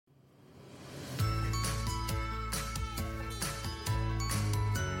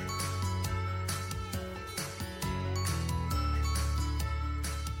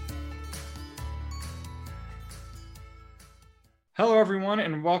Hello, everyone,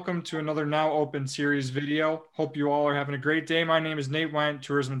 and welcome to another Now Open series video. Hope you all are having a great day. My name is Nate Went,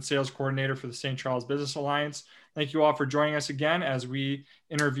 Tourism and Sales Coordinator for the St. Charles Business Alliance. Thank you all for joining us again as we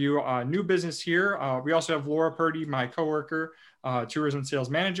interview new business here. We also have Laura Purdy, my coworker, Tourism and Sales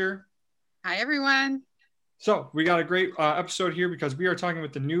Manager. Hi, everyone. So we got a great episode here because we are talking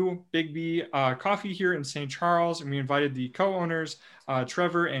with the new Big B Coffee here in St. Charles, and we invited the co-owners,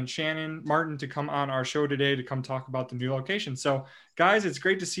 Trevor and Shannon Martin, to come on our show today to come talk about the new location. So, guys, it's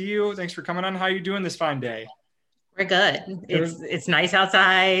great to see you. Thanks for coming on. How are you doing this fine day? We're good. It's nice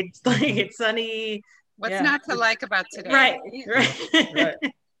outside. It's sunny. What's not to like about today? Right.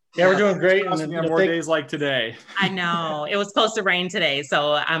 Yeah, we're doing great. And we have more days like today. I know. It was supposed to rain today,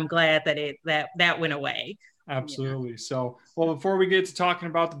 so I'm glad that went away. Absolutely. So, well, before we get to talking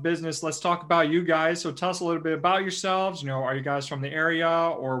about the business, let's talk about you guys. So tell us a little bit about yourselves. Are you guys from the area,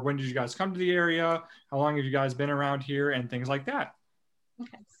 or when did you guys come to the area? How long have you guys been around here, and things like that?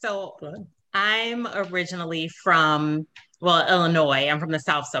 Okay. So I'm originally from, Illinois. I'm from the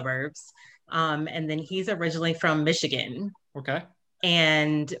South suburbs. And then he's originally from Michigan. Okay.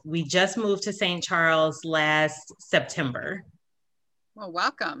 And we just moved to St. Charles last September. Well,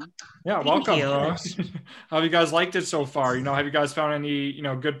 welcome. Yeah, Thank welcome. you. How have you guys liked it so far? Have you guys found any,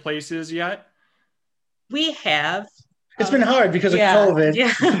 good places yet? We have. It's been hard because of COVID,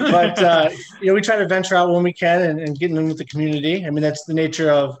 but we try to venture out when we can and get in with the community. I mean, that's the nature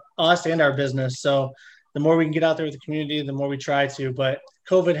of us and our business. So the more we can get out there with the community, the more we try to. But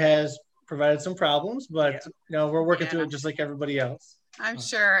COVID has provided some problems, but we're working through it just like everybody else. I'm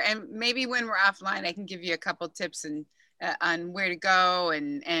sure. And maybe when we're offline, I can give you a couple tips and on where to go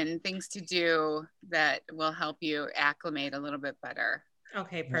and things to do that will help you acclimate a little bit better.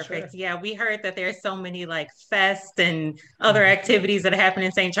 Okay, perfect. Sure. Yeah, we heard that there's so many like fest and other activities that happen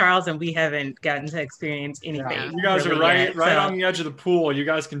in St. Charles, and we haven't gotten to experience anything. Yeah, you guys really are right on the edge of the pool. You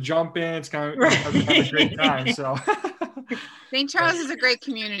guys can jump in. It's kind of have a great time. So St. Charles is a great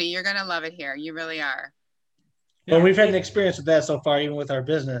community. You're going to love it here. You really are. Well, we've had an experience with that so far, even with our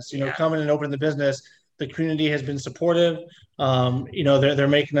business. Coming and opening the business, the community has been supportive. They're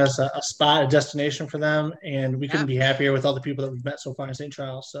making us a destination for them, and we couldn't be happier with all the people that we've met so far in St.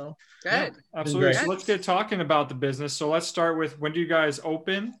 Charles. So good. Yeah, absolutely. So let's get talking about the business. So let's start with, when do you guys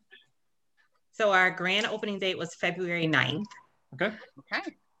open? So our grand opening date was February 9th. Okay.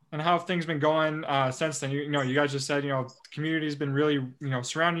 And how have things been going since then? You guys just said, the community's been really,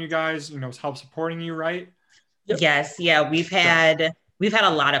 surrounding you guys, help supporting you, right? Yep. Yes. Yeah. We've had a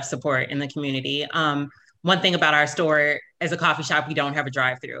lot of support in the community. One thing about our store, as a coffee shop, we don't have a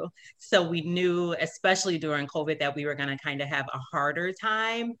drive-through. So we knew, especially during COVID, that we were going to kind of have a harder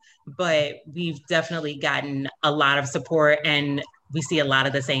time, but we've definitely gotten a lot of support, and we see a lot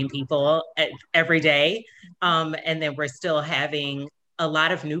of the same people every day. And then we're still having a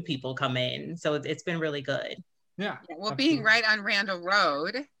lot of new people come in. So it's been really good. Yeah. Well, being right on Randall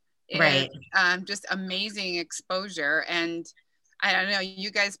Road is just amazing exposure. And I don't know,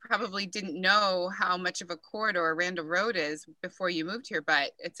 you guys probably didn't know how much of a corridor Randall Road is before you moved here,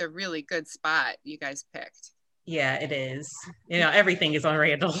 but it's a really good spot you guys picked. Yeah, it is. Everything is on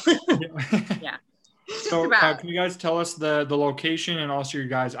Randall. Yeah. So can you guys tell us the location and also your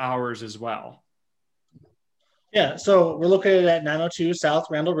guys' hours as well? Yeah, so we're located at 902 South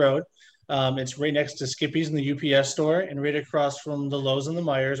Randall Road. It's right next to Skippy's and the UPS store, and right across from the Lowe's and the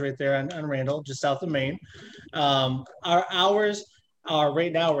Myers, right there on Randall, just south of Main. Our hours are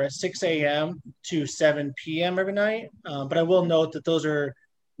right now, we're at 6 a.m. to 7 p.m. every night. But I will note that those are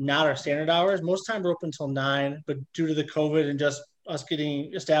not our standard hours. Most time we're open until 9, but due to the COVID and just us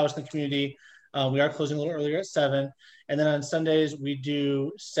getting established in the community, we are closing a little earlier at 7. And then on Sundays, we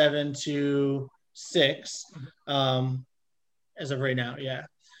do 7 to 6 as of right now. Yeah.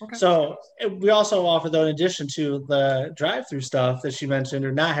 Okay. So we also offer, though, in addition to the drive-through stuff that she mentioned,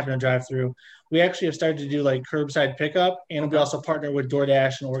 or not having a drive-through, we actually have started to do like curbside pickup, and we also partner with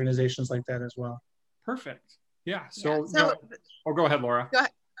DoorDash and organizations like that as well. Perfect. Yeah. Go ahead, Laura. Go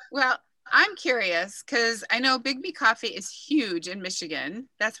ahead. Well, I'm curious because I know Big B Coffee is huge in Michigan.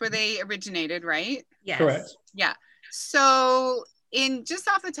 That's where they originated, right? Yes. Correct. Yeah. So just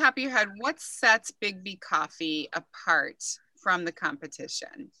off the top of your head, what sets Big B Coffee apart from the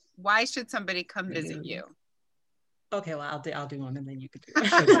competition? Why should somebody come visit you? Okay, well, I'll do one and then you can do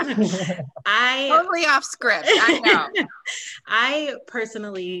it. Totally off script, I know. I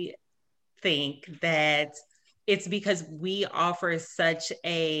personally think that it's because we offer such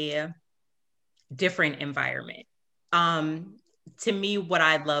a different environment. To me, what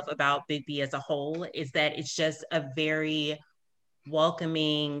I love about Big B as a whole is that it's just a very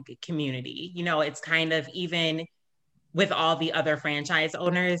welcoming community. It's kind of, even with all the other franchise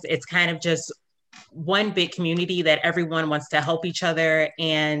owners, it's kind of just one big community that everyone wants to help each other.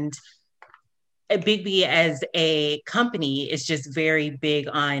 And Biggby as a company is just very big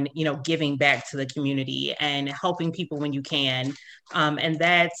on, giving back to the community and helping people when you can. And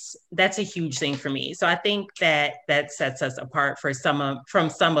that's a huge thing for me. So I think that sets us apart from some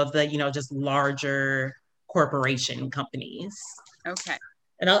of the, just larger corporation companies. Okay.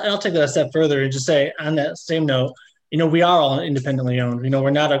 And I'll take that a step further and just say on that same note, we are all independently owned. We're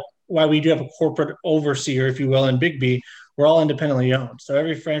not while we do have a corporate overseer, if you will, in Biggby, we're all independently owned. So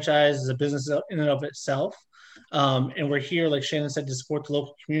every franchise is a business in and of itself. And we're here, like Shannon said, to support the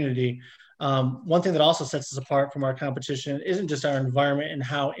local community. One thing that also sets us apart from our competition isn't just our environment and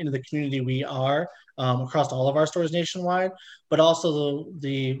how into the community we are across all of our stores nationwide, but also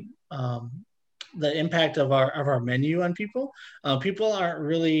the impact of our menu on people. People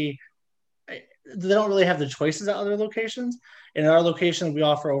they don't really have the choices at other locations. In our location, we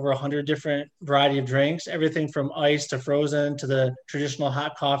offer over 100 different variety of drinks, everything from ice to frozen to the traditional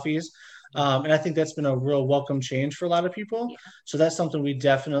hot coffees. And I think that's been a real welcome change for a lot of people. Yeah. So that's something we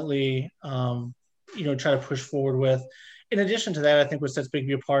definitely, try to push forward with. In addition to that, I think what sets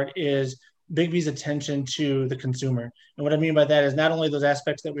Biggby apart is Biggby's attention to the consumer. And what I mean by that is not only those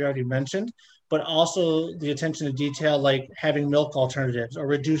aspects that we already mentioned, but also the attention to detail, like having milk alternatives or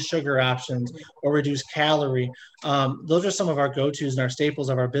reduced sugar options or reduced calorie. Those are some of our go-tos and our staples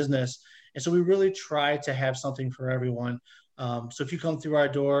of our business. And so we really try to have something for everyone. So if you come through our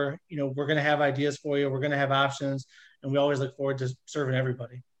door, we're going to have ideas for you. We're going to have options. And we always look forward to serving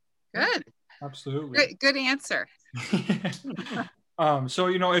everybody. Good. Absolutely. Good answer. So,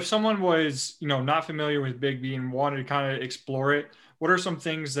 if someone was, not familiar with Biggby and wanted to kind of explore it, what are some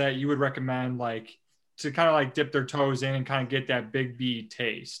things that you would recommend, like, to kind of like dip their toes in and kind of get that Biggby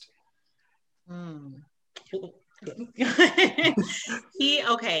taste?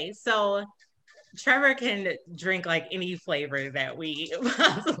 So Trevor can drink like any flavor that we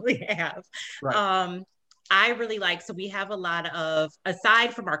possibly have. Right. I really like, so we have a lot of,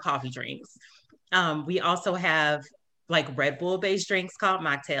 aside from our coffee drinks, we also have like Red Bull based drinks called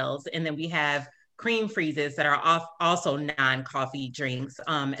mocktails. And then we have cream freezes that are also non-coffee drinks,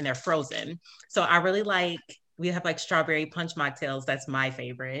 and they're frozen. So I really like, we have like strawberry punch mocktails. That's my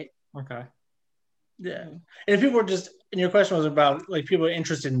favorite. Okay. Yeah. And if people were and your question was about like people are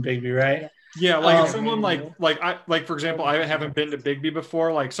interested in Biggby, right? Yeah. Like if someone for example, I haven't been to Biggby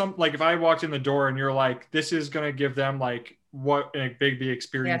before. Like if I walked in the door and you're like, this is going to give them like what a Biggby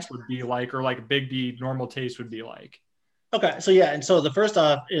experience would be like, or like a Biggby normal taste would be like. Okay, so yeah, and so the first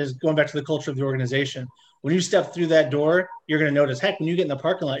off is going back to the culture of the organization. When you step through that door, you're going to notice, heck, when you get in the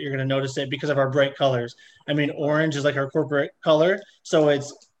parking lot, you're going to notice it because of our bright colors. I mean, orange is like our corporate color, so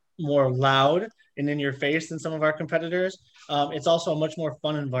it's more loud and in your face than some of our competitors. It's also a much more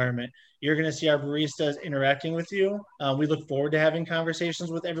fun environment. You're going to see our baristas interacting with you. We look forward to having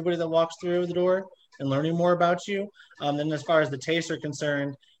conversations with everybody that walks through the door and learning more about you. And as far as the tastes are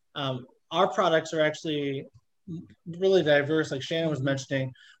concerned, our products are actually really diverse, like Shannon was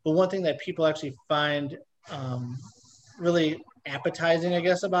mentioning. But one thing that people actually find really appetizing, I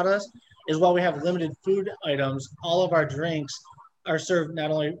guess, about us is while we have limited food items, all of our drinks are served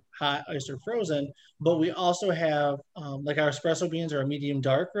not only hot, iced, or frozen, but we also have like our espresso beans are a medium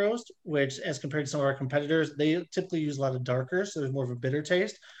dark roast, which as compared to some of our competitors, they typically use a lot of darker, so there's more of a bitter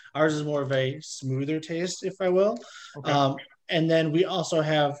taste. Ours is more of a smoother taste, if I will. Okay. And then we also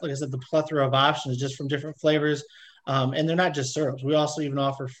have, like I said, the plethora of options just from different flavors. And they're not just syrups. We also even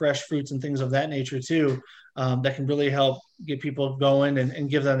offer fresh fruits and things of that nature too, that can really help get people going and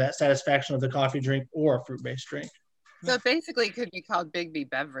give them that satisfaction of the coffee drink or a fruit-based drink. So basically it could be called Biggby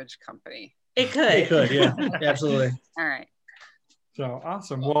Beverage Company. It could. It could, yeah, absolutely. All right. So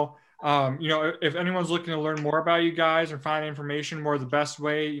awesome. Well, if anyone's looking to learn more about you guys or find information more the best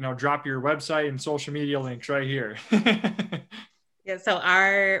way, drop your website and social media links right here. Yeah, so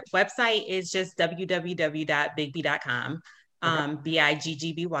our website is just www.biggby.com,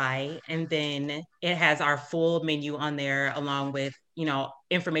 Biggby, and then it has our full menu on there along with,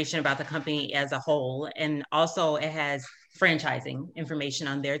 information about the company as a whole. And also it has franchising information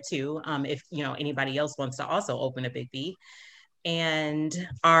on there too, if, anybody else wants to also open a Biggby. And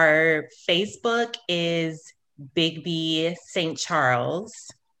our Facebook is Biggby St. Charles.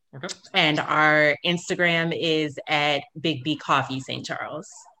 Okay. And our Instagram is at Biggby Coffee St. Charles.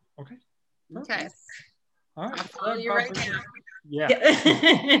 Okay. Okay. All right. I'll follow you right now. Yeah.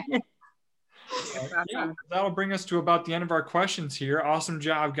 Yeah, that'll bring us to about the end of our questions here. Awesome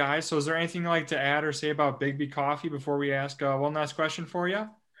job, guys. So is there anything you'd like to add or say about Biggby Coffee before we ask one last question for you?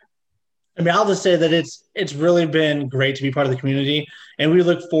 I mean, I'll just say that it's really been great to be part of the community, and we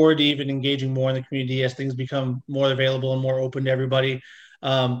look forward to even engaging more in the community as things become more available and more open to everybody.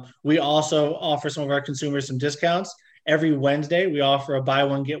 We also offer some of our consumers some discounts. Every Wednesday, we offer a buy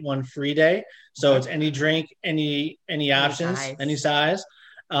one get one free day. So it's any drink, any options, any size.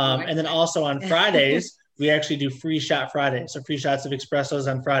 And then also on Fridays, we actually do free shot Fridays. So free shots of espressos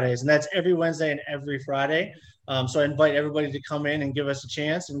on Fridays, and that's every Wednesday and every Friday. So I invite everybody to come in and give us a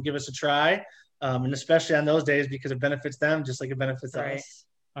chance and give us a try. And especially on those days, because it benefits them just like it benefits us.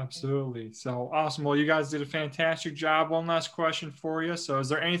 Absolutely. So awesome. Well, you guys did a fantastic job. One last question for you. So is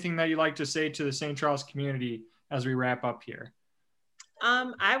there anything that you'd like to say to the St. Charles community as we wrap up here?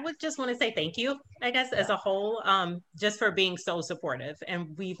 I would just want to say thank you, I guess, as a whole, just for being so supportive.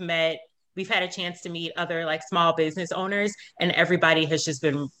 And we've had a chance to meet other like small business owners, and everybody has just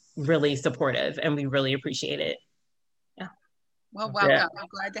been really supportive, and we really appreciate it. Yeah. Well, welcome. Yeah. I'm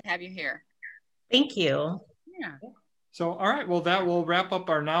glad to have you here. Thank you. Yeah. So, all right. Well, that will wrap up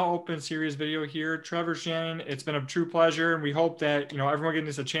our Now Open series video here. Trevor, Shannon, it's been a true pleasure. And we hope that, everyone getting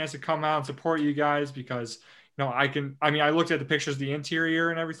a chance to come out and support you guys, because I looked at the pictures of the interior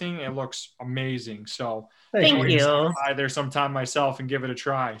and everything. It looks amazing. So thank you. I'll there sometime myself and give it a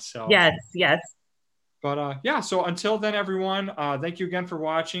try. So yes. But so until then, everyone, thank you again for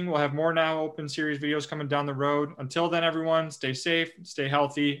watching. We'll have more Now Open series videos coming down the road. Until then, everyone, stay safe, stay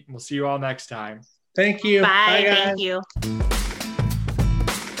healthy, and we'll see you all next time. Thank you. Bye. Thank you.